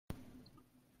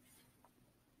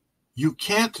You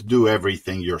can't do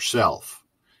everything yourself.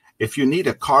 If you need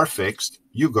a car fixed,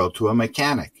 you go to a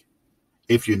mechanic.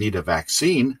 If you need a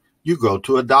vaccine, you go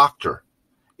to a doctor.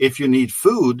 If you need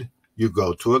food, you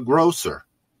go to a grocer.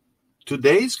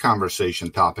 Today's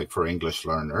conversation topic for English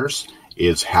learners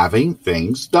is having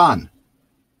things done.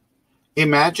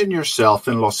 Imagine yourself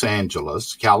in Los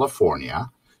Angeles,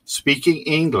 California, speaking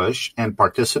English and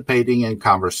participating in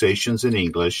conversations in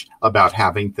English about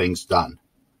having things done.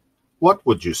 What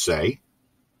would you say?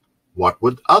 What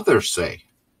would others say?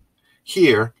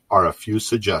 Here are a few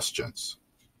suggestions.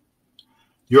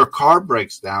 Your car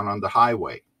breaks down on the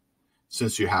highway.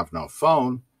 Since you have no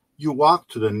phone, you walk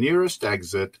to the nearest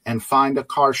exit and find a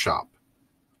car shop.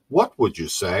 What would you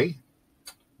say?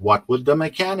 What would the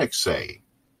mechanic say?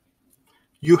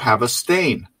 You have a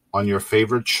stain on your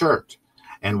favorite shirt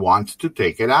and want to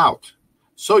take it out,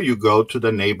 so you go to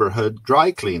the neighborhood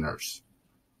dry cleaners.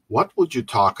 What would you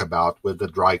talk about with the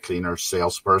dry cleaner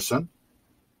salesperson?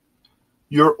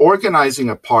 You're organizing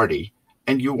a party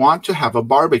and you want to have a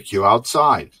barbecue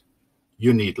outside.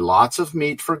 You need lots of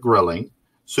meat for grilling,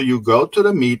 so you go to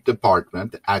the meat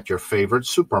department at your favorite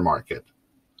supermarket.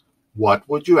 What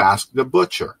would you ask the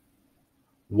butcher?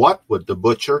 What would the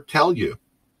butcher tell you?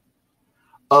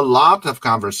 A lot of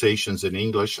conversations in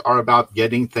English are about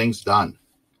getting things done.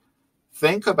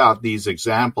 Think about these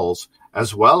examples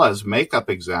as well as make up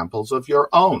examples of your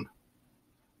own.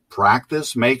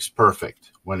 Practice makes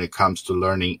perfect when it comes to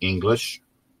learning English.